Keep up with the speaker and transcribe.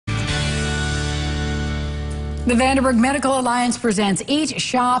The Vanderburg Medical Alliance presents Eat,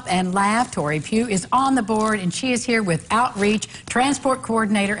 Shop, and Laugh. Tori Pugh is on the board, and she is here with Outreach Transport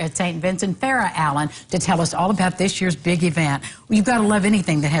Coordinator at St. Vincent, Farrah Allen, to tell us all about this year's big event. You've got to love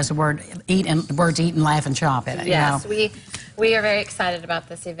anything that has the words eat and laugh and shop in it. Yes, you know? we are very excited about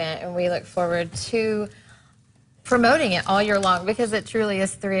this event, and we look forward to promoting it all year long because it truly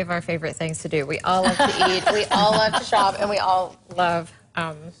is three of our favorite things to do. We all love to eat, we all love to shop, and we all love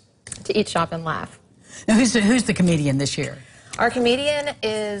to eat, shop, and laugh. Now, who's the comedian this year? Our comedian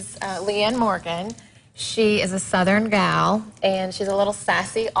is Leanne Morgan. She is a Southern gal, and she's a little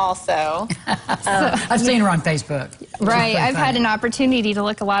sassy also. I've seen her on Facebook. Right. I've had an opportunity to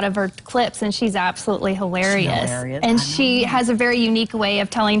look a lot of her clips, and she's absolutely hilarious. And she has a very unique way of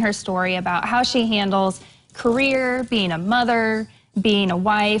telling her story about how she handles career, being a mother, being a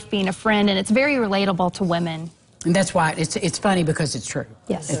wife, being a friend, and it's very relatable to women. And that's why it's funny because it's true.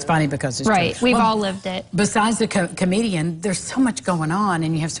 Yes. It's funny because it's true. Right. We've all lived it. Besides the comedian, there's so much going on,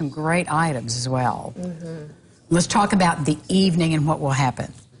 and you have some great items as well. Let's talk about the evening and what will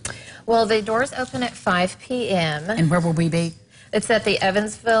happen. Well, the doors open at 5 p.m. And where will we be? It's at the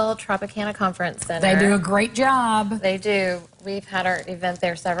Evansville Tropicana Conference Center. They do a great job. They do. We've had our event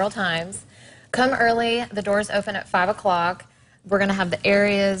there several times. Come early. The doors open at 5 o'clock. We're going to have the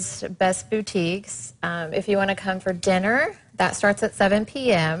area's best boutiques. If you want to come for dinner, that starts at 7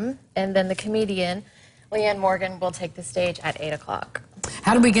 p.m. And then the comedian, Leanne Morgan, will take the stage at 8 o'clock.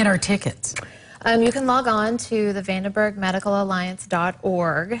 How do we get our tickets? You can log on to the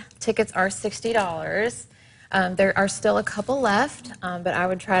VanderburgMedicalAlliance.org. Tickets are $60. There are still a couple left, but I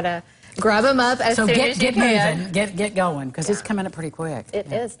would try to grab them up as soon as you can. Get going, because it's coming up pretty quick. It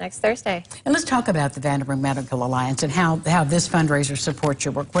is, next Thursday. And let's talk about the Vanderburg Medical Alliance and how this fundraiser supports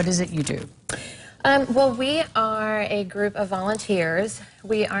your work. What is it you do? Well, we are a group of volunteers.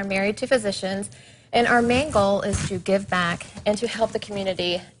 We are married to physicians, and our main goal is to give back and to help the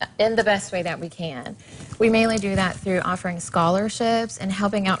community in the best way that we can. We mainly do that through offering scholarships and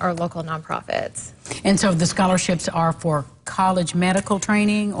helping out our local nonprofits. And so the scholarships are for college medical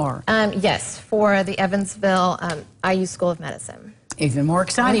training, or? Yes, for the Evansville IU School of Medicine. Even more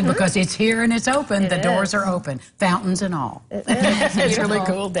exciting because it's here and it's open. The doors are open, fountains and all. It's really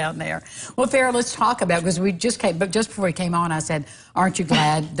cool down there. Well, Farrah, let's talk about, because we just came, but just before we came on, I said, aren't you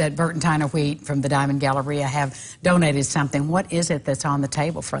glad that Bert and Tina Wheat from the Diamond Galleria have donated something? What is it that's on the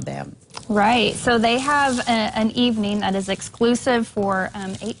table for them? Right. So they have an evening that is exclusive for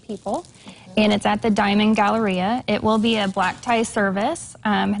 8 people. And it's at the Diamond Galleria. It will be a black tie service.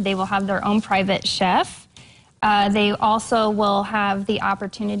 They will have their own private chef. They also will have the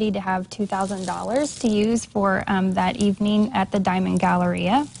opportunity to have $2,000 to use for that evening at the Diamond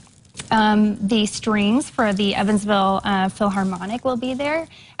Galleria. The strings for the Evansville Philharmonic will be there.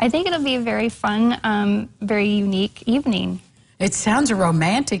 I think it'll be a very fun, very unique evening. It sounds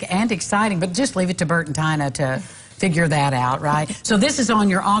romantic and exciting, but just leave it to Bert and Tina to figure that out, right? So this is on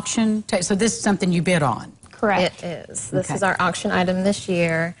your auction. So this is something you bid on. Correct. It is. This is our auction item this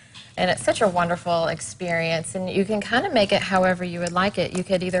year. And it's such a wonderful experience, and you can kind of make it however you would like it. You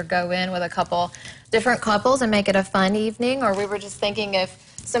could either go in with a couple different couples and make it a fun evening, or we were just thinking if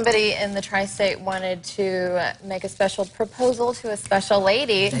somebody in the tri-state wanted to make a special proposal to a special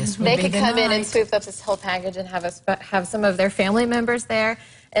lady, they could come in and swoop up this whole package and have some of their family members there,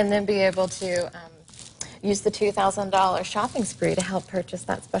 and then be able to use the $2,000 shopping spree to help purchase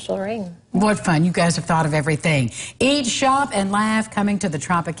that special ring. What fun. You guys have thought of everything. Eat, shop, and laugh coming to the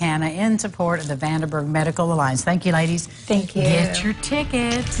Tropicana in support of the Vanderburg Medical Alliance. Thank you, ladies. Thank you. Get your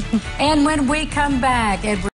tickets. And when we come back, Edward